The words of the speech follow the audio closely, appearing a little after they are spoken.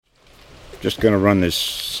Just going to run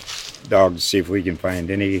this dog to see if we can find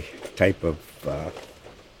any type of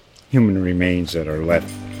human remains that are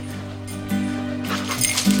left.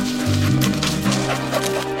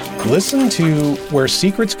 Listen to Where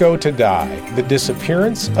Secrets Go to Die, The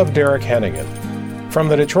Disappearance of Derek Hennigan. From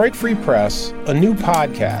the Detroit Free Press, a new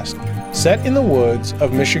podcast set in the woods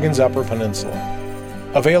of Michigan's Upper Peninsula.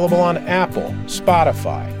 Available on Apple,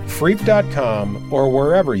 Spotify, Freep.com, or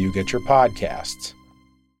wherever you get your podcasts.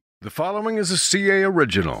 The following is a CA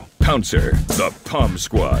original. Pouncer, the Pom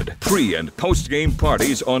Squad, pre- and post-game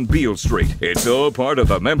parties on Beale Street. It's all part of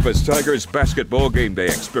the Memphis Tigers basketball game day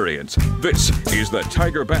experience. This is the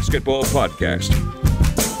Tiger Basketball Podcast.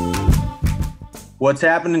 What's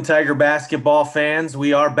happening, Tiger basketball fans?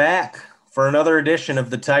 We are back for another edition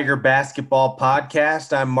of the Tiger Basketball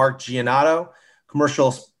Podcast. I'm Mark Giannotto,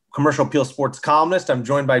 Commercial Appeal Sports columnist. I'm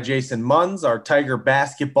joined by Jason Munz, our Tiger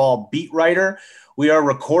basketball beat writer. We are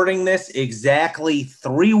recording this exactly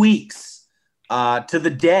 3 weeks to the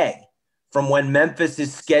day from when Memphis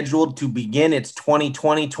is scheduled to begin its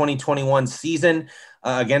 2020-2021 season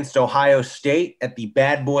against Ohio State at the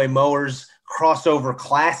Bad Boy Mowers Crossover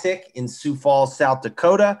Classic in Sioux Falls, South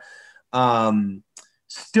Dakota.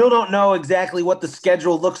 Still don't know exactly what the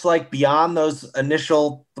schedule looks like beyond those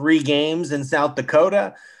initial 3 games in South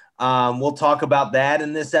Dakota. We'll talk about that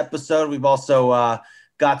in this episode. We've also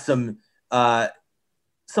got some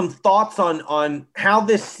thoughts on how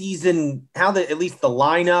this season, at least the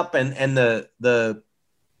lineup and the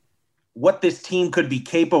what this team could be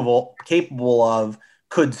capable of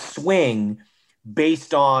could swing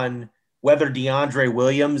based on whether DeAndre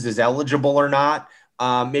Williams is eligible or not.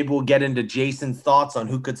 Maybe we'll get into Jason's thoughts on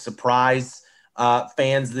who could surprise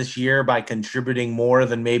fans this year by contributing more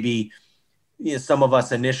than maybe some of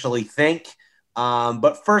us initially think.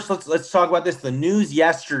 But first, let's talk about this. The news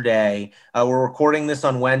yesterday, we're recording this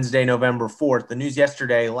on Wednesday, November 4th. The news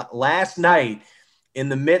yesterday, last night, in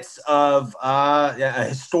the midst of a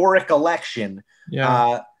historic election,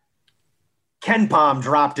 KenPom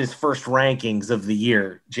dropped his first rankings of the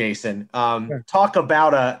year. Jason, talk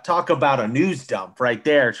about a news dump right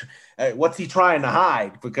there. What's he trying to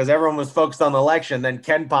hide? Because everyone was focused on the election, then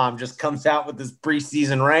KenPom just comes out with his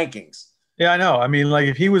preseason rankings. Yeah, I know. I mean, like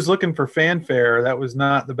if he was looking for fanfare, that was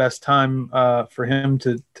not the best time for him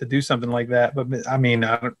to do something like that. But I mean,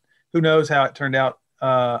 who knows how it turned out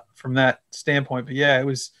from that standpoint? But yeah, it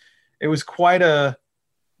was quite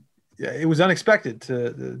it was unexpected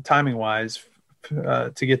to timing wise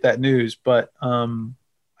to get that news. But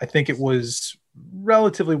I think it was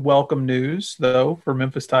relatively welcome news though for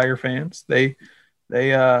Memphis Tiger fans. They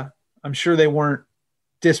I'm sure they weren't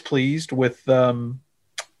displeased with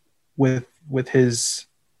his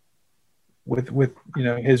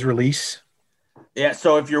his release. Yeah,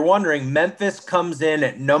 so if you're wondering, Memphis comes in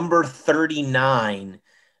at number 39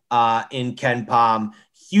 in KenPom.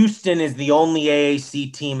 Houston is the only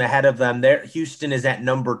AAC team ahead of them. Houston is at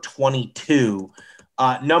number 22.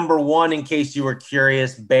 Number 1, in case you were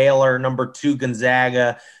curious, Baylor. Number 2,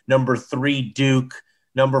 Gonzaga. Number 3, Duke.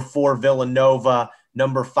 Number 4, Villanova.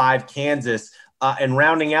 Number 5, Kansas. And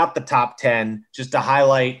rounding out the top 10, just to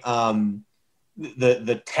highlight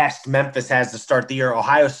the test Memphis has to start the year,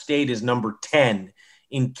 Ohio State is number 10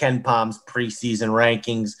 in KenPom's preseason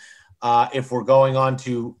rankings. If we're going on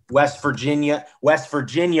to West Virginia,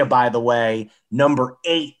 by the way, number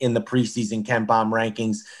 8 in the preseason KenPom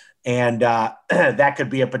rankings. And that could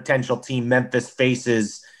be a potential team Memphis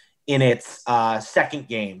faces in its second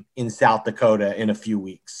game in South Dakota in a few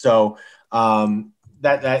weeks. So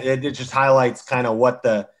that it just highlights kind of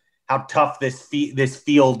how tough this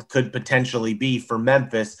field could potentially be for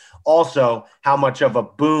Memphis. Also, how much of a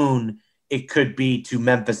boon it could be to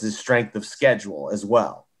Memphis's strength of schedule as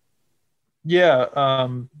well. Yeah,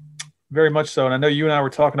 very much so. And I know you and I were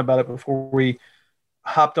talking about it before we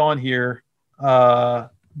hopped on here,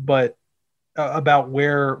 but about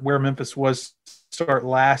where Memphis was to start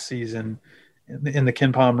last season in the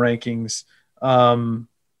KenPom rankings.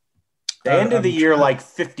 The end of the year, like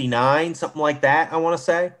 59, something like that, I want to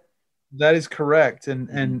say. That is correct.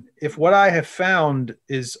 And if what I have found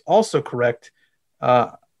is also correct,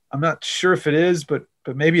 I'm not sure if it is, but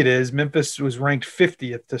maybe it is. Memphis was ranked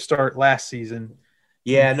 50th to start last season.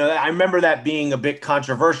 Yeah, no, I remember that being a bit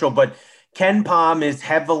controversial, but KenPom is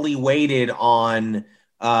heavily weighted on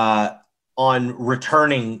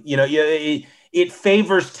returning. It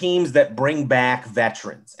favors teams that bring back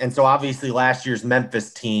veterans. And so obviously last year's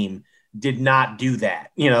Memphis team did not do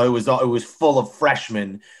that. It was full of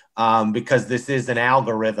freshmen because this is an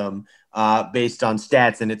algorithm based on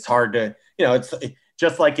stats, and it's hard to,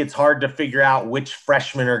 just like it's hard to figure out which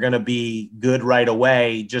freshmen are going to be good right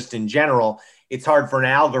away, just in general, it's hard for an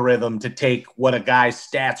algorithm to take what a guy's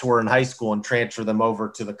stats were in high school and transfer them over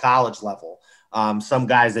to the college level. Some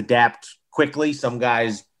guys adapt quickly. Some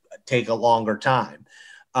guys take a longer time.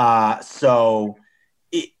 So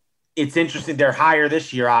it's interesting. They're higher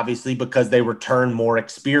this year, obviously, because they return more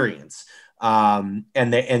experience. And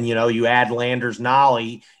you add Landers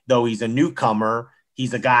Nolley, though he's a newcomer,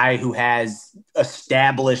 he's a guy who has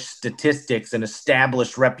established statistics and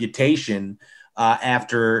established reputation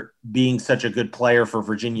after being such a good player for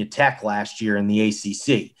Virginia Tech last year in the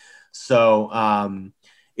ACC. So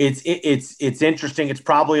it's interesting. It's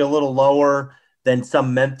probably a little lower than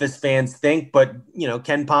some Memphis fans think, but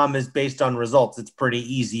KenPom is based on results. It's pretty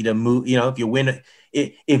easy to move. If you win,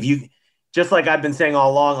 if you just like I've been saying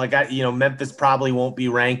all along, Memphis probably won't be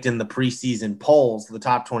ranked in the preseason polls, the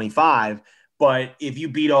top 25. But if you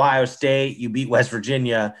beat Ohio State, you beat West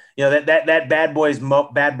Virginia, that Bad Boy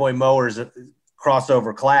Mowers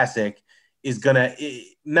crossover classic is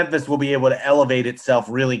Memphis will be able to elevate itself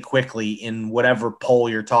really quickly in whatever poll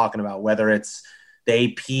you're talking about, whether it's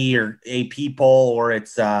the AP poll or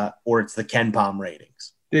it's the KenPom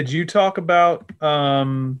ratings. Did you talk about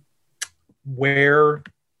where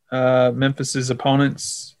Memphis's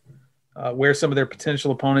opponents, where some of their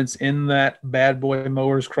potential opponents in that Bad Boy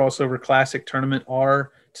Mowers crossover classic tournament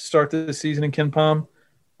are to start the season in KenPom?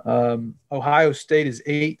 Ohio State is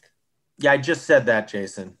 8th. Yeah, I just said that,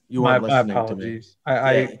 Jason. You weren't listening to me.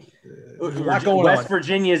 West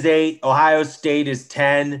Virginia's 8. Ohio State is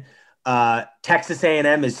 10. Texas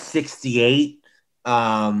A&M is 68.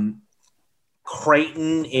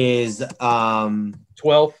 Creighton is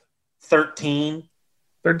 12th. 13.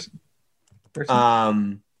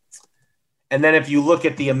 13. And then if you look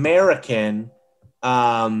at the American,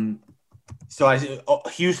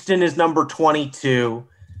 Houston is number 22.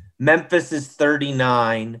 Memphis is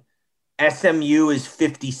 39. SMU is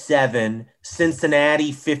 57.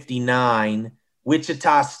 Cincinnati 59.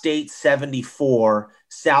 Wichita State 74.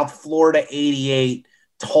 South Florida 88.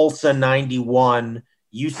 Tulsa 91.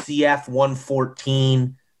 UCF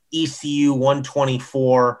 114. ECU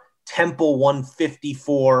 124. Temple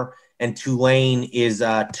 154. And Tulane is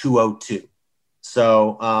 202.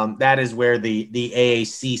 So that is where the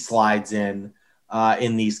AAC slides in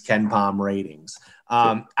these KenPom ratings.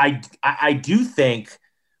 I do think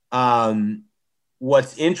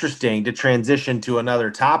what's interesting, to transition to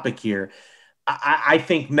another topic here, I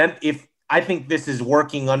think this is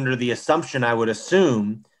working under the assumption, I would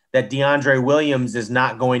assume, that DeAndre Williams is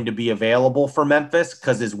not going to be available for Memphis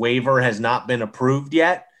because his waiver has not been approved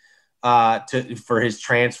yet for his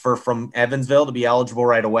transfer from Evansville to be eligible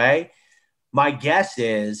right away. My guess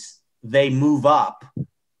is they move up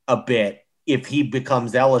a bit if he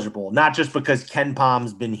becomes eligible, not just because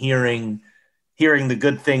KenPom's been hearing the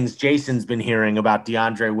good things Jason's been hearing about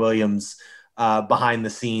DeAndre Williams behind the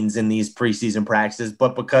scenes in these preseason practices,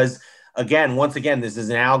 but because, once again, this is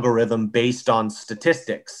an algorithm based on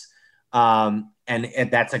statistics. And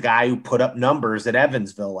that's a guy who put up numbers at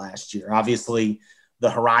Evansville last year. Obviously, the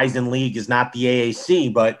Horizon League is not the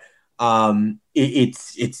AAC, but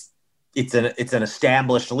it's an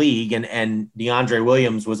established league, and DeAndre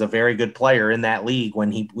Williams was a very good player in that league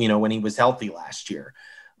when he was healthy last year.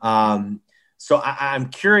 So I'm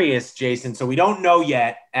curious, Jason. So we don't know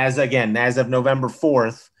yet, as of November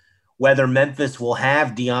 4th, whether Memphis will have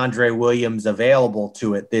DeAndre Williams available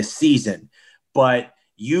to it this season. But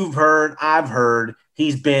I've heard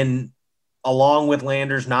he's been, along with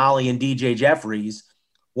Landers Nolley and DJ Jeffries,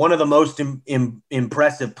 one of the most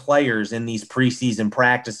impressive players in these preseason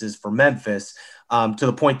practices for Memphis, to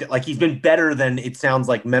the point that he's been better than it sounds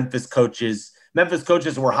like Memphis coaches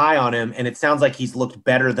were high on him, and it sounds like he's looked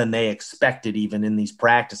better than they expected even in these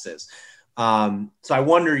practices. So I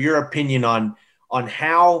wonder your opinion on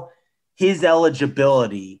how his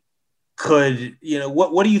eligibility could,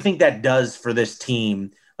 what do you think that does for this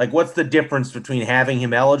team? What's the difference between having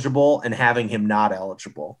him eligible and having him not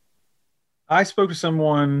eligible? I spoke to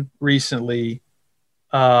someone recently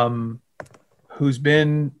who's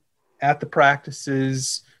been at the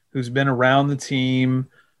practices, who's been around the team,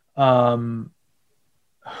 who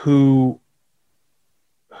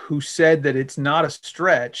said that it's not a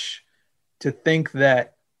stretch to think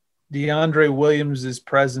that DeAndre Williams'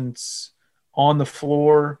 presence on the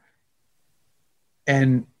floor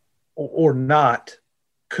or not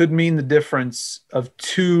could mean the difference of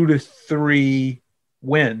 2 to 3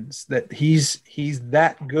 wins, that he's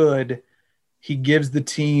that good. He gives the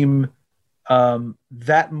team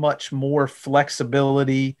that much more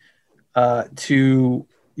flexibility to,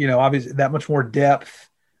 obviously that much more depth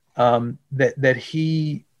that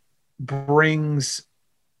he brings,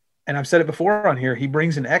 and I've said it before on here, he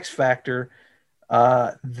brings an X factor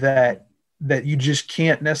that you just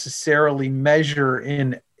can't necessarily measure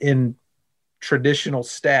in traditional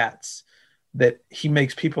stats. That he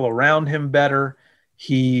makes people around him better.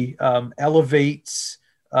 He elevates,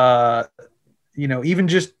 even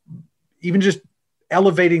just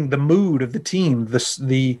elevating the mood of the team,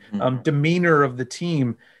 the demeanor of the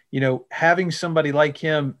team. Having somebody like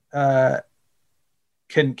him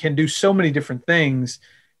can do so many different things,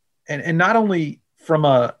 and not only from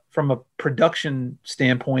a production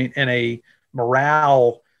standpoint and a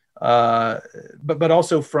morale, but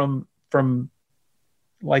also from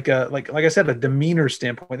like I said, a demeanor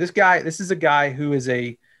standpoint. This is a guy who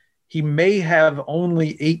he may have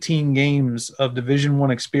only 18 games of Division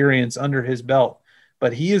I experience under his belt,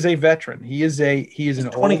 but he is a veteran. He's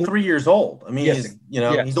 23 years old. I mean, yes.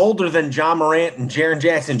 He's older than John Morant and Jaren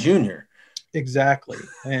Jackson Jr. Exactly.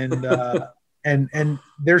 And, and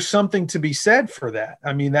there's something to be said for that.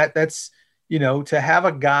 I mean, that's, to have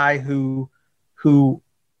a guy who's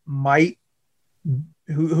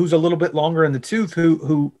a little bit longer in the tooth,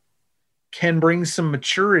 who can bring some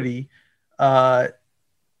maturity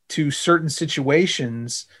to certain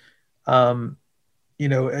situations. Again,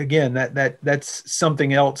 that's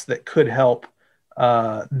something else that could help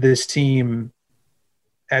this team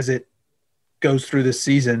as it goes through this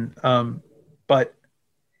season. But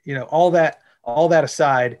all that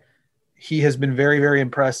aside, he has been very, very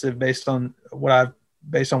impressive based on what I've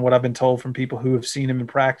been told from people who have seen him in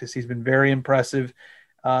practice. He's been very impressive.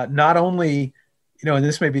 Not only, and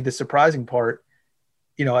this may be the surprising part,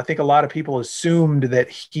 I think a lot of people assumed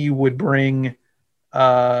that he would bring,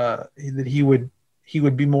 that he would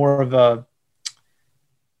be more of a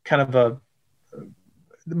kind of a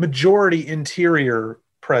majority interior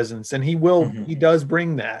presence. And he does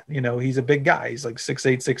bring that. He's a big guy. He's like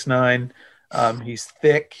 6'8", 6'9". He's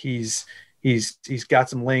thick. He's got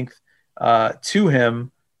some length to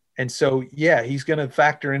him. And so, yeah, he's going to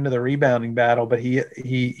factor into the rebounding battle, but he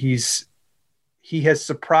has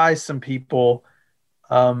surprised some people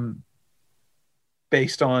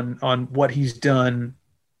based on what he's done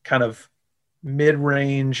kind of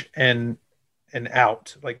mid-range and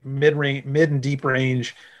out, like mid and deep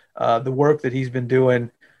range, the work that he's been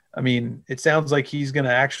doing. I mean, it sounds like he's going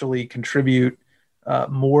to actually contribute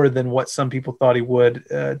more than what some people thought he would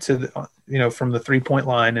to the, from the 3-point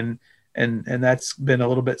line. And that's been a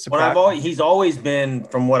little bit surprising. He's always been,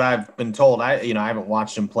 from what I've been told, I haven't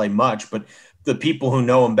watched him play much, but the people who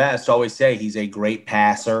know him best always say he's a great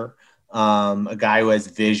passer, a guy who has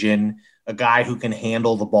vision, a guy who can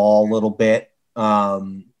handle the ball a little bit.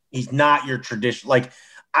 He's not your traditional,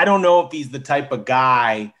 I don't know if he's the type of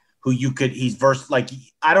guy who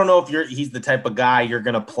I don't know if he's the type of guy you're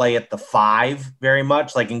going to play at the 5 very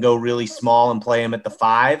much, and go really small and play him at the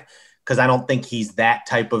 5. Because I don't think he's that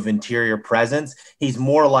type of interior presence. He's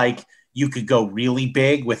more like you could go really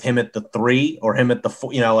big with him at the 3 or him at the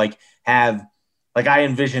 4, I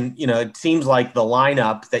envision, it seems like the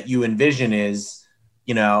lineup that you envision is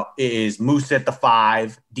Moose at the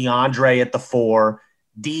 5, DeAndre at the 4,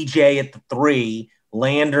 DJ at the 3,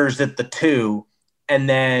 Landers at the 2, and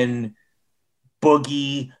then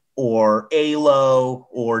Boogie or Alo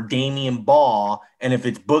or Damian Ball. And if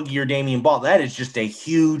it's Boogie or Damian Ball, that is just a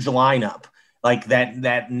huge lineup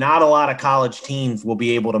that not a lot of college teams will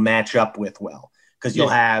be able to match up with well. Because you'll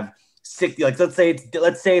have 6, let's say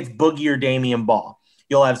it's Boogie or Damian Ball.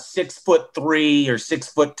 You'll have 6'3" or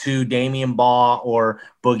 6'2" Damian Ball or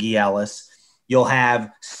Boogie Ellis. You'll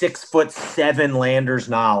have 6'7" Landers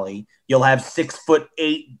Nolley. You'll have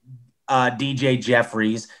 6'8" DJ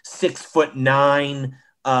Jeffries, 6'9"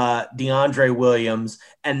 DeAndre Williams,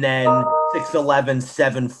 and then 6'11",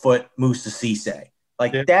 7-foot Moussa Cisse.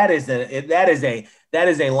 That is a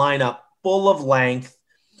lineup full of length,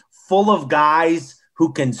 full of guys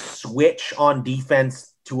who can switch on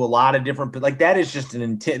defense to a lot of different. That is just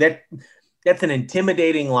that's an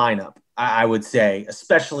intimidating lineup, I would say,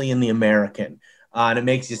 especially in the American, and it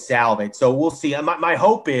makes you salivate. So we'll see. My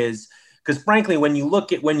hope is, because frankly, when you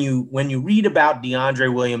read about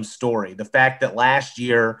DeAndre Williams' story, the fact that last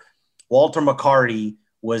year Walter McCarty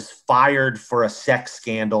was fired for a sex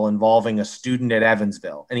scandal involving a student at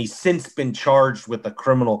Evansville, and he's since been charged with a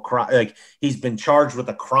criminal crime. He's been charged with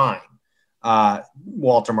a crime.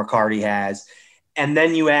 Walter McCarty has, and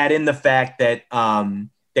then you add in the fact that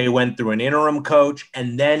they went through an interim coach,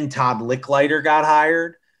 and then Todd Licklider got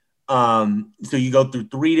hired. So you go through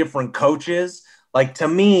 3 different coaches. To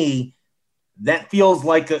me, that feels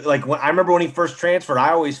like when I remember when he first transferred,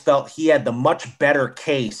 I always felt he had the much better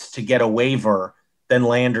case to get a waiver than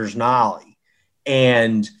Landers Nolley.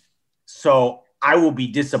 And so I will be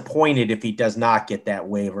disappointed if he does not get that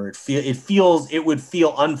waiver. It would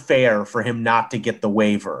feel unfair for him not to get the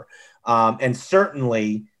waiver. And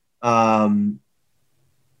certainly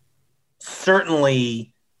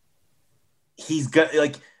he's got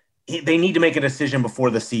they need to make a decision before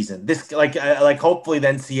the season. This hopefully the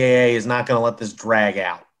NCAA is not going to let this drag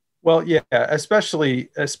out. Well, yeah, especially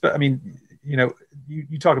I mean,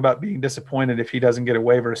 you talk about being disappointed if he doesn't get a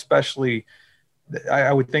waiver, especially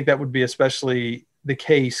I would think that would be especially the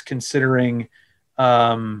case considering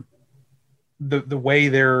the way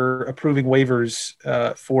they're approving waivers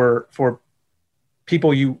for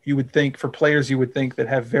people you would think, for players you would think that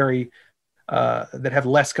have that have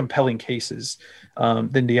less compelling cases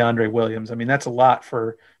than DeAndre Williams. I mean, that's a lot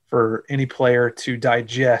for any player to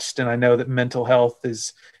digest. And I know that mental health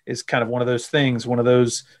is kind of one of those things, one of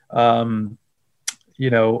those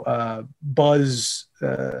buzz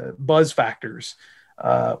factors,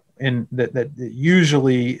 and that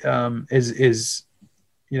usually is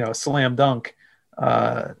a slam dunk,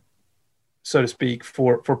 so to speak,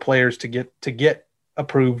 for players to get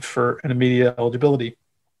approved for an immediate eligibility.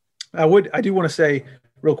 I do want to say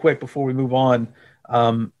real quick before we move on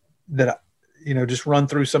that just run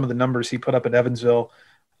through some of the numbers he put up at Evansville.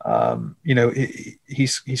 He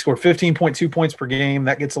scored 15.2 points per game.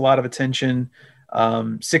 That gets a lot of attention.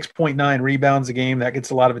 6.9 rebounds a game. That gets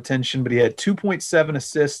a lot of attention. But he had 2.7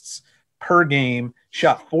 assists per game,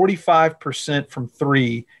 shot 45% from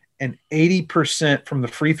three and 80% from the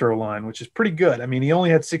free throw line, which is pretty good. I mean, he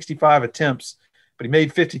only had 65 attempts, but he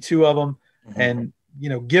made 52 of them. Mm-hmm. And,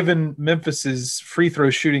 given Memphis's free throw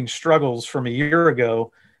shooting struggles from a year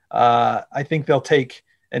ago, I think they'll take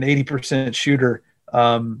an 80% shooter,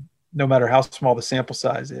 no matter how small the sample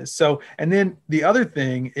size is. So, and then the other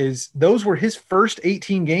thing is those were his first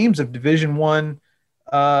 18 games of Division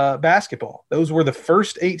I basketball. Those were the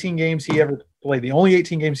first 18 games he ever played, the only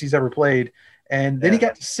 18 games he's ever played. And then he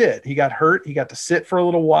got to sit. He got hurt. He got to sit for a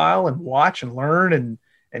little while and watch and learn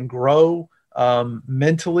and grow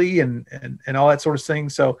mentally and all that sort of thing.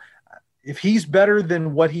 So if he's better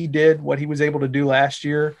than what he was able to do last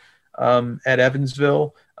year at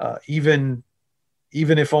Evansville, even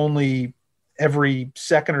if only every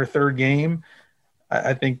second or third game,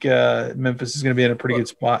 I think Memphis is going to be in a pretty good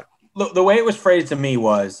spot. Look, the way it was phrased to me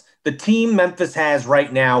was the team Memphis has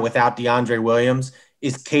right now without DeAndre Williams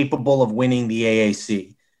is capable of winning the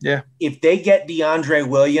AAC. Yeah. If they get DeAndre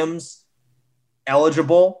Williams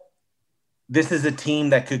eligible, this is a team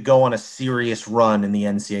that could go on a serious run in the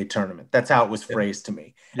NCAA tournament. That's how it was phrased to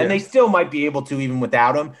me. Yeah. And they still might be able to even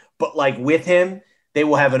without him, but with him, they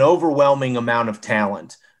will have an overwhelming amount of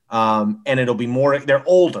talent. And it'll be more, they're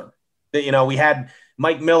older. We had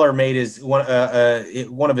Mike Miller made one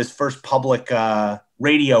of his first public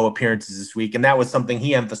radio appearances this week. And that was something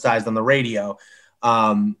he emphasized on the radio.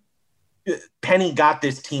 Penny got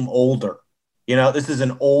this team older. This is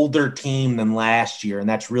an older team than last year, and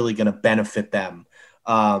that's really going to benefit them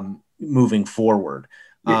moving forward.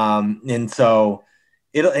 Yeah. And so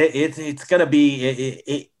it's going to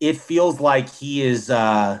be. It feels like he is.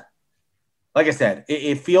 Like I said,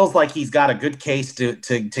 it feels like he's got a good case to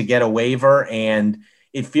get a waiver, and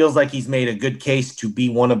it feels like he's made a good case to be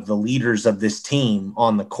one of the leaders of this team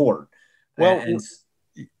on the court. Well,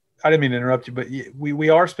 I didn't mean to interrupt you, but we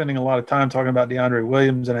are spending a lot of time talking about DeAndre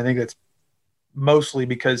Williams, and I think that's mostly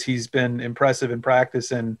because he's been impressive in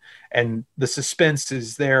practice and the suspense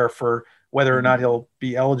is there for whether or not he'll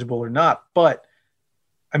be eligible or not. But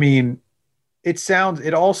I mean,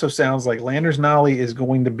 it also sounds like Landers Nolley is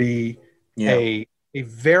going to be a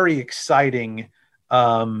very exciting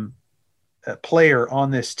player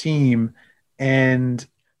on this team. And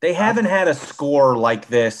they haven't had a score like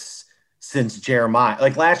this since Jeremiah.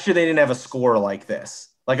 Last year, they didn't have a score like this.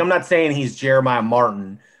 I'm not saying he's Jeremiah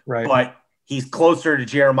Martin, right? But he's closer to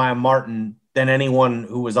Jeremiah Martin than anyone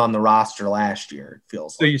who was on the roster last year, it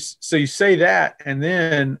feels like. So you say that, and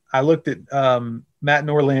then I looked at Matt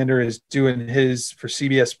Norlander is doing his, for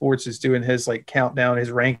CBS Sports, is doing his countdown,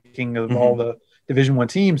 his ranking of all the Division I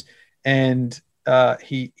teams, and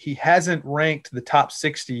he hasn't ranked the top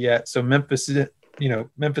 60 yet. So Memphis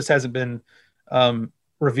hasn't been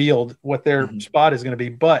revealed what their spot is going to be.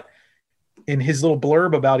 But in his little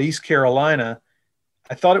blurb about East Carolina,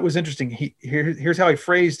 I thought it was interesting. Here's how he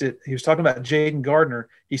phrased it. He was talking about Jaden Gardner.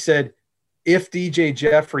 He said, if DJ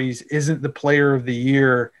Jeffries isn't the player of the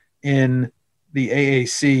year in the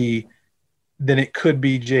AAC, then it could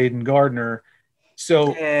be Jaden Gardner.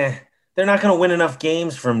 So they're not going to win enough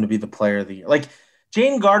games for him to be the player of the year.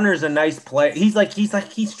 Jaden Gardner is a nice player.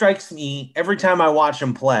 He strikes me every time I watch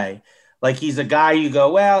him play Like he's a guy you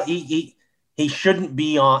go, well, he shouldn't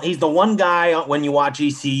be on. He's the one guy when you watch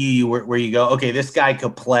ECU where you go, okay, this guy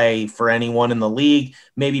could play for anyone in the league,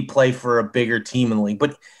 maybe play for a bigger team in the league.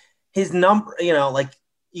 But his number, like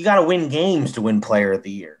you got to win games to win Player of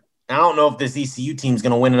the Year. I don't know if this ECU team is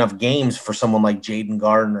going to win enough games for someone like Jaden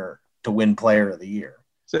Gardner to win Player of the Year.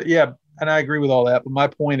 So, yeah, and I agree with all that. But my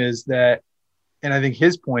point is that, and I think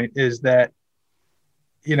his point is that,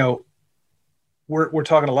 we're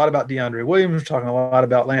talking a lot about DeAndre Williams, we're talking a lot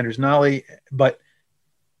about Landers Nolley, but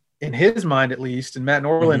in his mind, at least, in Matt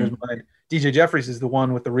Norlander's mind, DJ Jeffries is the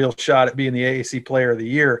one with the real shot at being the AAC Player of the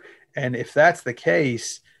Year. And if that's the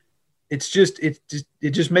case, it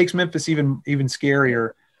just makes Memphis even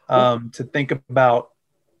scarier to think about,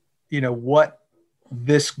 what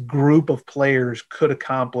this group of players could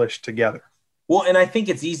accomplish together. Well, and I think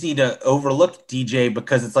it's easy to overlook DJ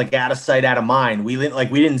because it's like out of sight, out of mind.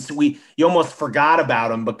 You almost forgot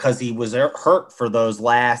about him because he was hurt for those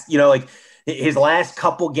last, his last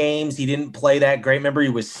couple games. He didn't play that great. Remember, he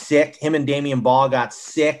was sick. Him and Damian Ball got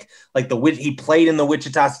sick. He played in the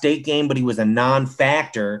Wichita State game, but he was a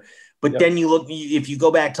non-factor. But then you look, if you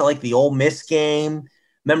go back to like the Ole Miss game,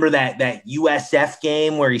 remember that USF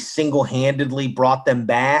game where he single-handedly brought them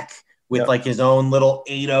back with like his own little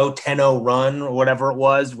 8-0, 10-0 run or whatever it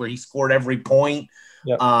was, where he scored every point.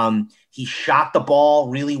 Yep. He shot the ball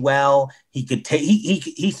really well. He could take.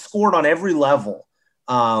 He scored on every level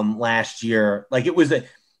last year. Like it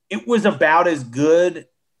was about as good.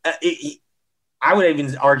 I would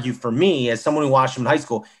even argue for me, as someone who watched him in high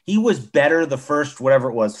school, he was better the first, whatever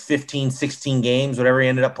it was, 15, 16 games, whatever he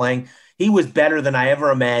ended up playing. He was better than I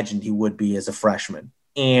ever imagined he would be as a freshman.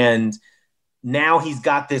 And now he's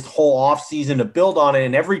got this whole offseason to build on it.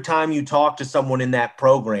 And every time you talk to someone in that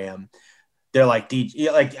program, they're like,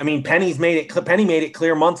 Penny made it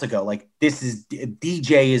clear months ago. Like,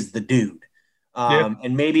 DJ is the dude.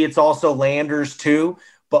 And maybe it's also Landers too,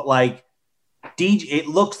 but like it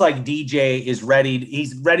looks like DJ is ready.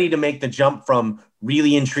 He's ready to make the jump from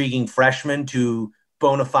really intriguing freshman to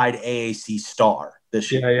bona fide AAC star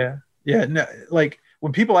this year. Yeah. No, like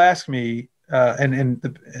when people ask me, and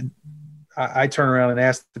I turn around and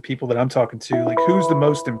ask the people that I'm talking to, like, who's the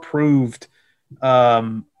most improved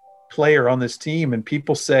player on this team? And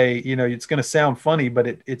people say, it's going to sound funny, but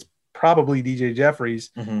it's probably DJ Jeffries.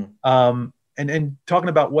 Mm-hmm. And talking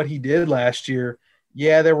about what he did last year,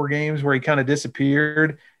 there were games where he kind of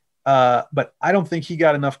disappeared, but I don't think he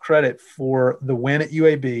got enough credit for the win at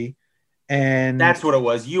UAB. And that's what it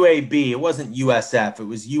was, UAB. It wasn't USF. It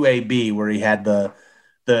was UAB where he had the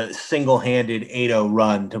single-handed 8-0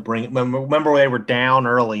 run to bring it. Remember they were down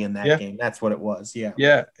early in that game. That's what it was.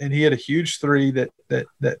 Yeah. And he had a huge three that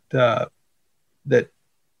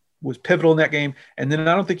was pivotal in that game. And then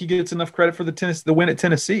I don't think he gets enough credit for the win at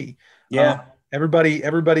Tennessee. Yeah.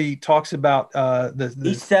 Everybody talks about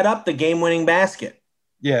he set up the game-winning basket.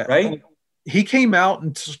 Yeah. Right. He came out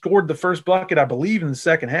and scored the first bucket, I believe, in the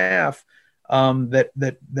second half.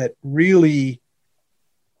 That really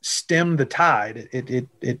stemmed the tide.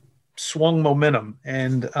 It swung momentum,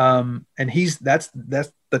 and that's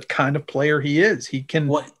the kind of player he is. He can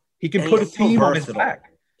put a team on his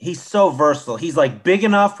back. He's so versatile. He's like big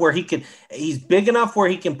enough where he can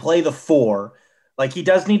play the four. Like he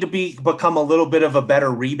does need to become a little bit of a better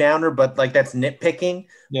rebounder, but like that's nitpicking.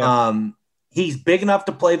 Yeah. He's big enough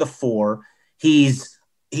to play the four. He's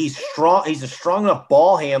strong. He's a strong enough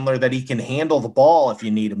ball handler that he can handle the ball if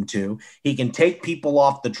you need him to. He can take people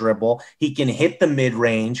off the dribble. He can hit the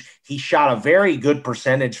mid-range. He shot a very good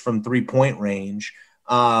percentage from 3-point range.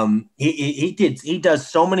 He does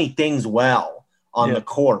so many things well on the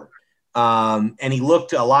court. And he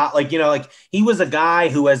looked a lot like he was a guy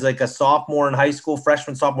who, as like a freshman sophomore in high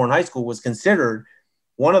school, was considered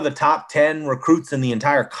one of the top 10 recruits in the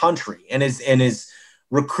entire country. And his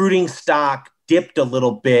recruiting stock dipped a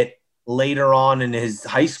little bit later on in his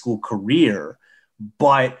high school career,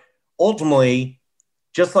 but ultimately,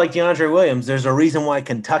 just like DeAndre Williams, there's a reason why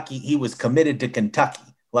he was committed to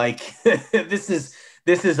Kentucky. Like this is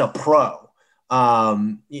a pro,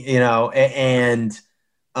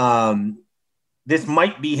 this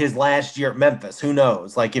might be his last year at Memphis. Who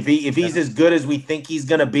knows? Like if he's as good as we think he's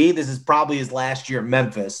going to be, this is probably his last year at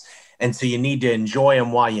Memphis. And so you need to enjoy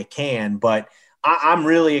him while you can, but I'm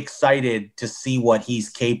really excited to see what he's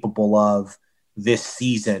capable of this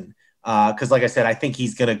season. Because like I said, I think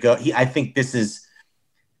he's going to go. I think this is,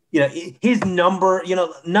 his number,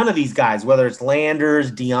 none of these guys, whether it's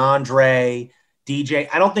Landers, DeAndre, DJ,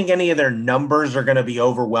 I don't think any of their numbers are going to be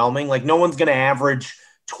overwhelming. Like no one's going to average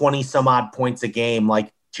 20 some odd points a game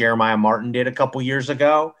like Jeremiah Martin did a couple years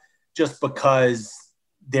ago, just because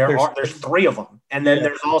There's three of them. And then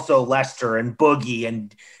there's also Lester and Boogie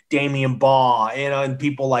and Damian Baugh, and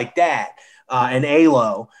people like that, and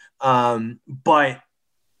Alo. But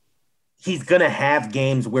he's going to have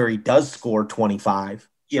games where he does score 25,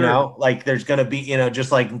 like there's going to be,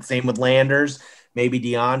 just like same with Landers, maybe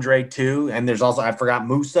DeAndre too. And there's also, I forgot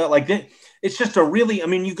Musa. Like it's just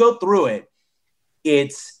you go through it.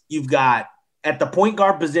 You've got at the point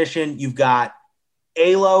guard position, you've got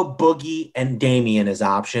Alo, Boogie, and Damian as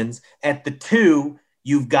options. At the 2,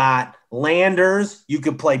 you've got Landers. You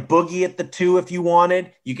could play Boogie at the 2 if you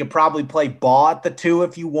wanted. You could probably play Baugh at the 2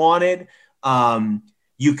 if you wanted.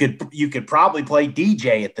 You could probably play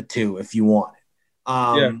DJ at the 2 if you wanted.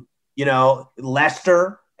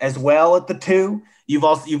 Lester as well at the 2.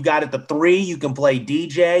 You've got at the 3. You can play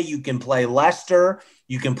DJ. You can play Lester.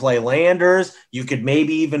 You can play Landers. You could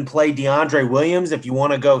maybe even play DeAndre Williams if you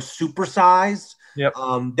want to go supersized. Yep.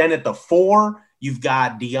 Then at the 4, you've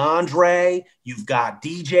got DeAndre. You've got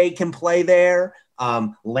DJ can play there.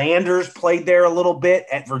 Landers played there a little bit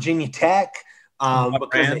at Virginia Tech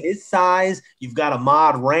because of his size. You've got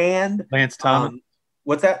Ahmad Rand. Lance Thomas.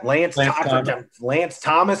 What's that? Lance Thomas. Lance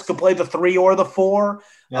Thomas could play the 3 or the 4.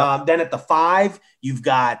 Yep. Then at the 5, you've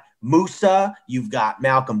got Musa. You've got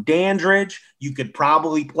Malcolm Dandridge. You could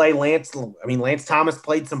probably play Lance. Lance Thomas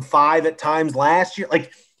played some 5 at times last year.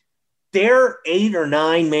 Like, their 8 or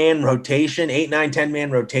 9 man rotation, 8, 9, 10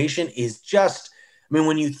 man rotation is just,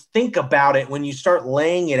 when you think about it, when you start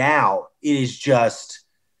laying it out, it is just,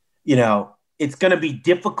 it's going to be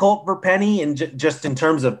difficult for Penny and just in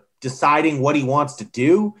terms of deciding what he wants to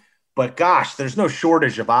do. But gosh, there's no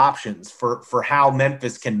shortage of options for how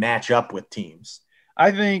Memphis can match up with teams.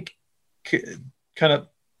 I think kind of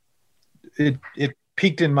it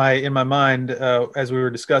peaked in my mind as we were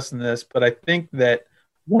discussing this, but I think that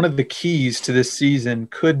one of the keys to this season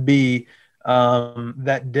could be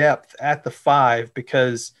that depth at the 5,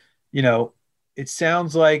 because, it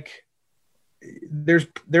sounds like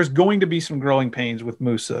there's going to be some growing pains with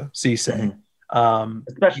Musa Cisse.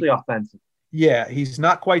 Especially offensive. Yeah, he's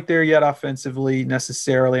not quite there yet offensively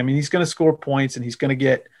necessarily. He's going to score points and he's going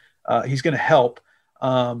to help.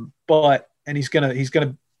 But he's going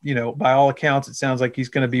to, by all accounts, it sounds like he's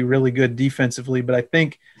going to be really good defensively. But I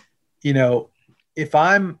think, if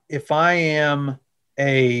I am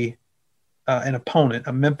an opponent,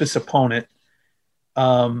 a Memphis opponent,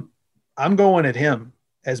 I'm going at him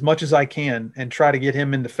as much as I can and try to get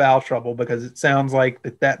him into foul trouble, because it sounds like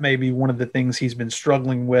that may be one of the things he's been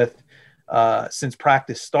struggling with since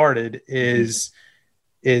practice started is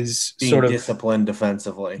being sort of disciplined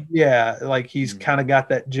defensively. Yeah, like he's kind of got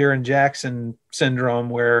that Jaren Jackson syndrome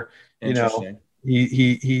where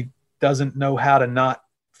he doesn't know how to not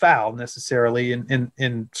foul necessarily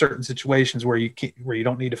in certain situations where you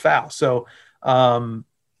don't need to foul. So,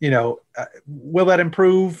 will that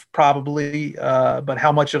improve? Probably, but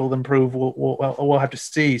how much it'll improve, we'll have to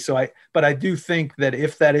see. But I do think that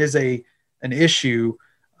if that is an issue,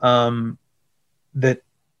 that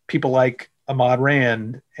people like Ahmad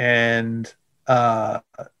Rand and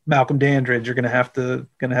Malcolm Dandridge are going to have to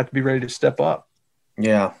be ready to step up.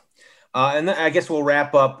 Yeah, and then I guess we'll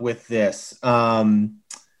wrap up with this.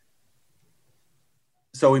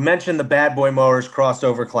 So we mentioned the Bad Boy Mowers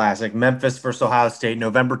Crossover Classic, Memphis versus Ohio State,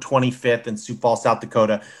 November 25th in Sioux Falls, South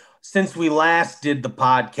Dakota. Since we last did the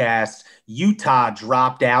podcast, Utah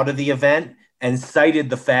dropped out of the event and cited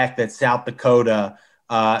the fact that South Dakota,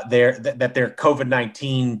 their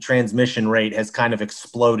COVID-19 transmission rate has kind of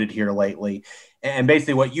exploded here lately. And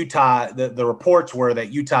basically what Utah, the reports were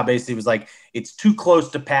that Utah basically was like, it's too close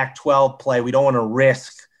to Pac-12 play. We don't want to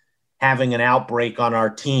risk having an outbreak on our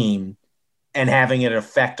team and having it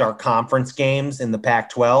affect our conference games in the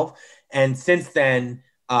Pac-12. And since then,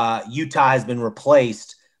 Utah has been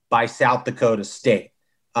replaced by South Dakota State.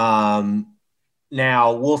 Now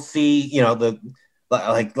we'll see,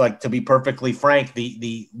 like to be perfectly frank,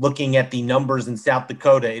 the looking at the numbers in South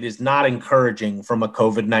Dakota, it is not encouraging from a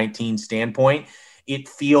COVID-19 standpoint. It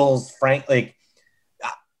feels frankly,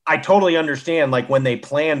 I totally understand, like when they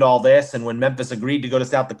planned all this and when Memphis agreed to go to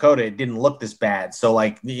South Dakota, it didn't look this bad. So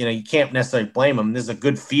you can't necessarily blame them. This is a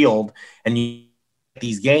good field and you get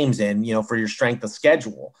these games in, for your strength of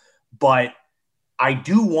schedule. But I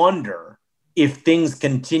do wonder if things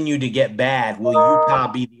continue to get bad, will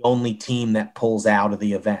Utah be the only team that pulls out of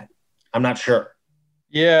the event? I'm not sure.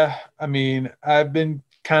 Yeah. I've been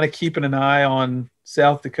kind of keeping an eye on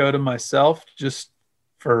South Dakota myself, just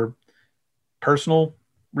for personal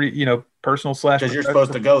because you're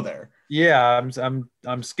supposed to go there. Yeah,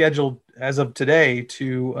 I'm scheduled as of today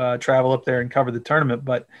to travel up there and cover the tournament,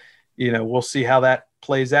 but we'll see how that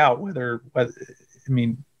plays out. Whether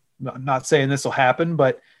mean, not saying this will happen,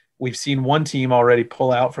 but we've seen one team already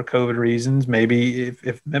pull out for COVID reasons. Maybe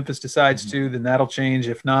if Memphis decides to, then that'll change.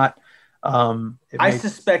 If not, I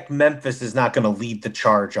suspect Memphis is not going to lead the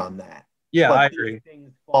charge on that. Yeah, but I agree.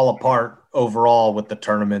 Things fall apart overall with the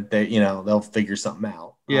tournament. They'll figure something out.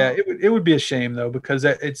 Yeah, it would be a shame though, because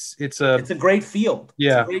it's a great field.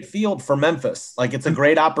 Yeah, it's a great field for Memphis. Like, it's a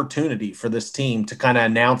great opportunity for this team to kind of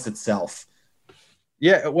announce itself.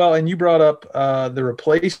 Yeah, well, and you brought up the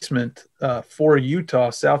replacement for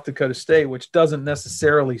Utah, South Dakota State, which doesn't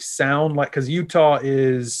necessarily sound like, because Utah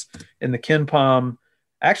is in the KenPom.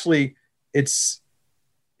 Actually, it's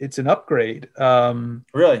an upgrade.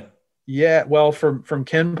 Really? Yeah. Well, from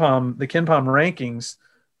KenPom, the KenPom rankings.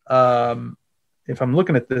 If I'm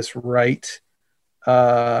looking at this right,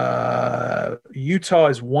 Utah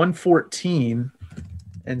is 114.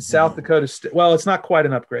 And South Dakota State, well, it's not quite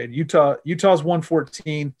an upgrade. Utah's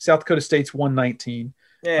 114, South Dakota State's 119.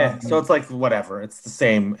 Yeah, so it's like whatever. It's the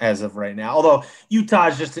same as of right now. Although Utah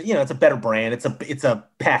is just, it's a better brand. It's a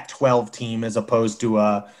Pac-12 team as opposed to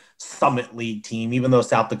a Summit League team. Even though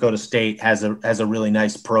South Dakota State has a really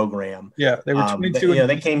nice program. Yeah, they were 22.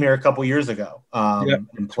 They came here a couple years ago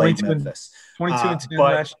and played Memphis. 22 and 10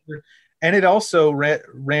 last year, and it also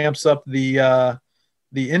ramps up the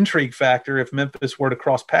intrigue factor if Memphis were to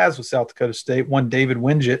cross paths with South Dakota State. One David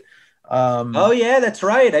Wingett. Oh yeah, that's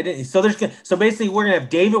right. I didn't. So basically we're gonna have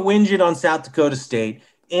David Wingett on South Dakota State.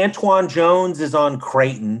 Antoine Jones is on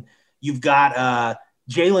Creighton. You've got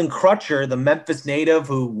Jalen Crutcher, the Memphis native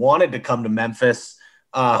who wanted to come to Memphis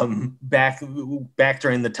back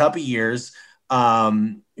during the Tuppy years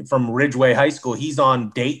from Ridgeway High School. He's on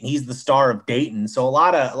Dayton. He's the star of Dayton. So a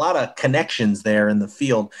lot of connections there in the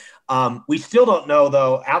field. We still don't know,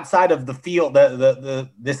 though, outside of the field,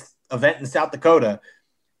 this event in South Dakota,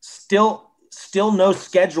 still no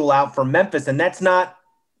schedule out for Memphis, and that's not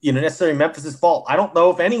necessarily Memphis's fault. I don't know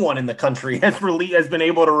if anyone in the country has been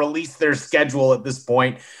able to release their schedule at this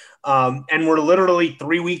point, and we're literally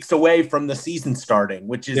 3 weeks away from the season starting,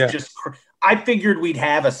 which is just. I figured we'd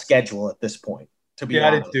have a schedule at this point. To be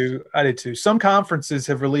honest. I did too. Some conferences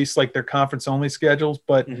have released like their conference only schedules,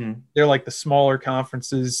 but they're like the smaller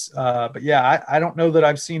conferences. But yeah, I don't know that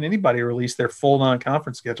I've seen anybody release their full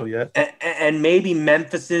non-conference schedule yet. And maybe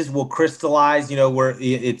Memphis's will crystallize, we're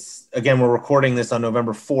recording this on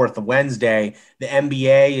November 4th, a Wednesday. The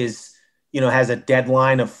NBA is, has a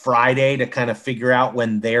deadline of Friday to kind of figure out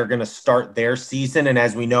when they're going to start their season. And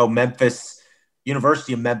as we know,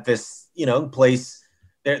 University of Memphis, plays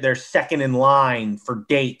they're second in line for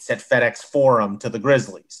dates at FedEx Forum to the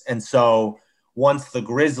Grizzlies. And so once the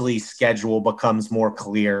Grizzlies schedule becomes more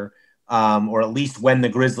clear, or at least when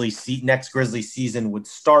the next Grizzlies season would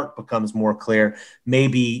start becomes more clear,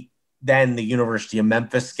 maybe then the University of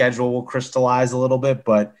Memphis schedule will crystallize a little bit,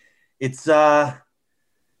 but it's going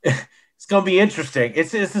to be interesting.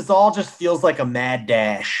 This all just feels like a mad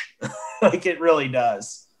dash. Like it really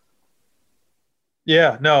does.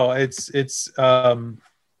 Yeah, no, it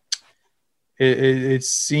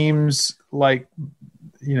seems like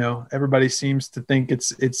everybody seems to think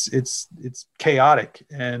it's chaotic.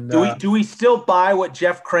 And do we still buy what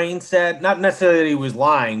Jeff Crane said? Not necessarily that he was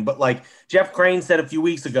lying, but like Jeff Crane said a few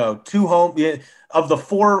weeks ago, of the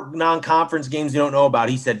 4 non-conference games you don't know about,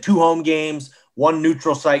 he said 2 home games, 1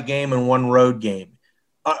 neutral site game, and 1 road game.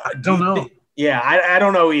 I don't know. I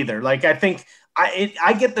don't know either. Like I think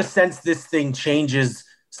I get the sense this thing changes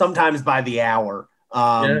sometimes by the hour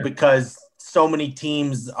because so many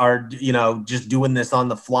teams are, just doing this on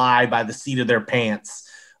the fly by the seat of their pants.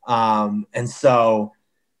 And so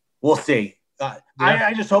we'll see.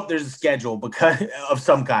 I just hope there's a schedule because of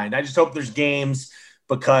some kind. I just hope there's games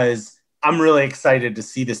because I'm really excited to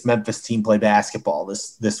see this Memphis team play basketball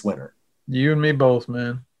this winter. You and me both,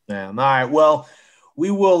 man. Yeah. All right. Well, we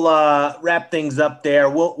will wrap things up there.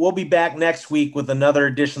 We'll be back next week with another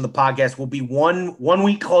edition of the podcast. We'll be one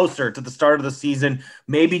week closer to the start of the season.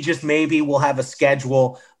 Maybe, just maybe, we'll have a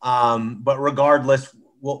schedule. But regardless,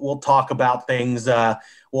 we'll talk about things.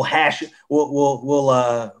 We'll hash it.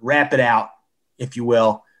 We'll wrap it out, if you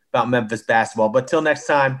will, about Memphis basketball. But till next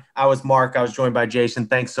time, I was Mark. I was joined by Jason.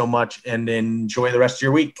 Thanks so much, and enjoy the rest of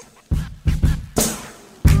your week.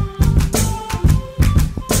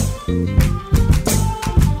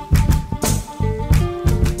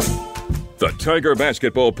 The Tiger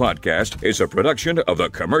Basketball Podcast is a production of The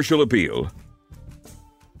Commercial Appeal.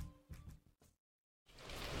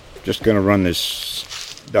 Just going to run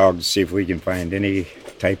this dog to see if we can find any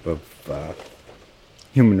type of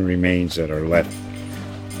human remains that are left.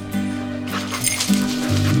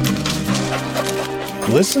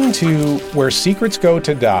 Listen to Where Secrets Go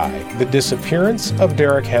to Die, The Disappearance of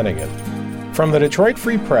Derek Hennigan. From the Detroit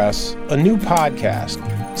Free Press, a new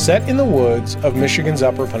podcast set in the woods of Michigan's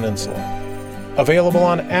Upper Peninsula. Available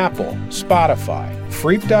on Apple, Spotify,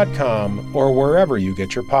 Freep.com, or wherever you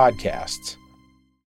get your podcasts.